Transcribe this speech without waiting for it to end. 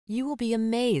You will be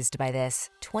amazed by this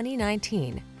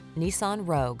 2019 Nissan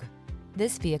Rogue.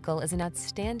 This vehicle is an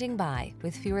outstanding buy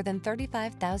with fewer than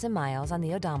 35,000 miles on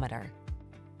the odometer.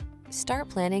 Start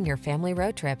planning your family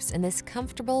road trips in this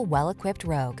comfortable, well-equipped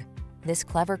Rogue. This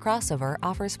clever crossover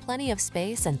offers plenty of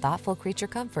space and thoughtful creature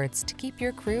comforts to keep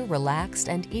your crew relaxed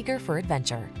and eager for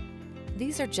adventure.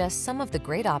 These are just some of the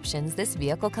great options this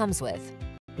vehicle comes with: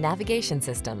 navigation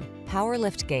system, power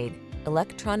liftgate,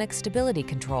 electronic stability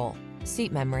control,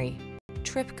 seat memory,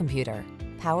 trip computer,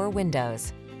 power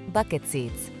windows, bucket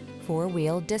seats,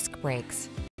 four-wheel disc brakes,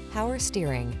 power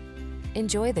steering.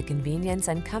 Enjoy the convenience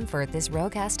and comfort this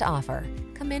Rogue has to offer.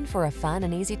 Come in for a fun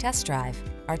and easy test drive.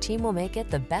 Our team will make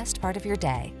it the best part of your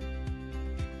day.